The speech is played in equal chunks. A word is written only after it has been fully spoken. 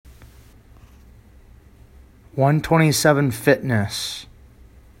127 Fitness,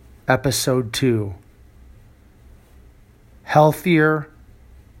 Episode 2. Healthier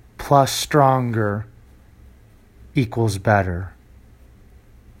plus stronger equals better.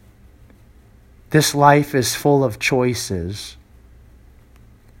 This life is full of choices.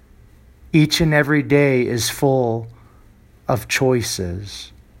 Each and every day is full of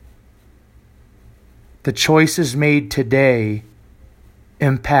choices. The choices made today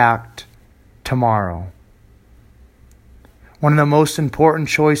impact tomorrow. One of the most important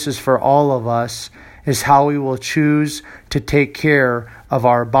choices for all of us is how we will choose to take care of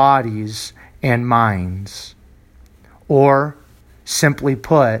our bodies and minds. Or, simply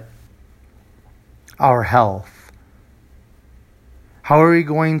put, our health. How are we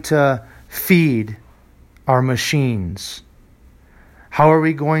going to feed our machines? How are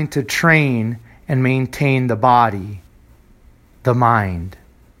we going to train and maintain the body, the mind?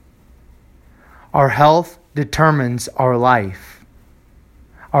 Our health determines our life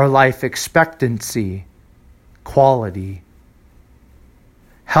expectancy, quality.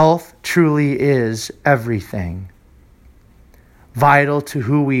 Health truly is everything. Vital to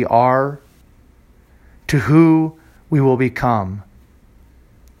who we are, to who we will become.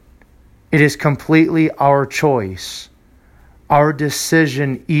 It is completely our choice, our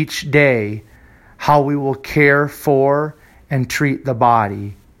decision each day, how we will care for and treat the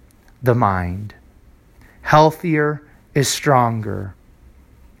body, the mind. Healthier is stronger.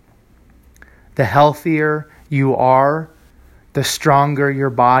 The healthier you are, the stronger your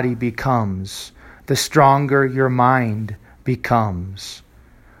body becomes, the stronger your mind becomes.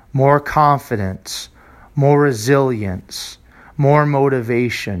 More confidence, more resilience, more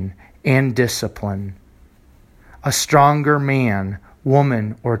motivation and discipline. A stronger man,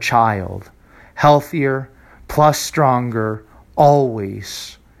 woman, or child. Healthier plus stronger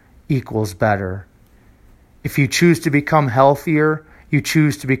always equals better. If you choose to become healthier, you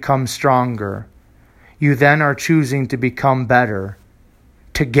choose to become stronger. You then are choosing to become better,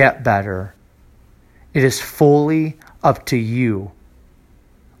 to get better. It is fully up to you.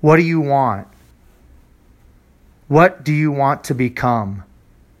 What do you want? What do you want to become?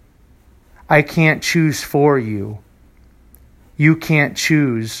 I can't choose for you. You can't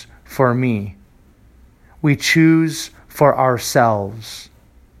choose for me. We choose for ourselves.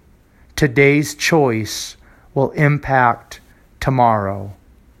 Today's choice will impact tomorrow.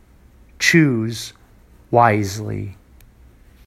 Choose wisely.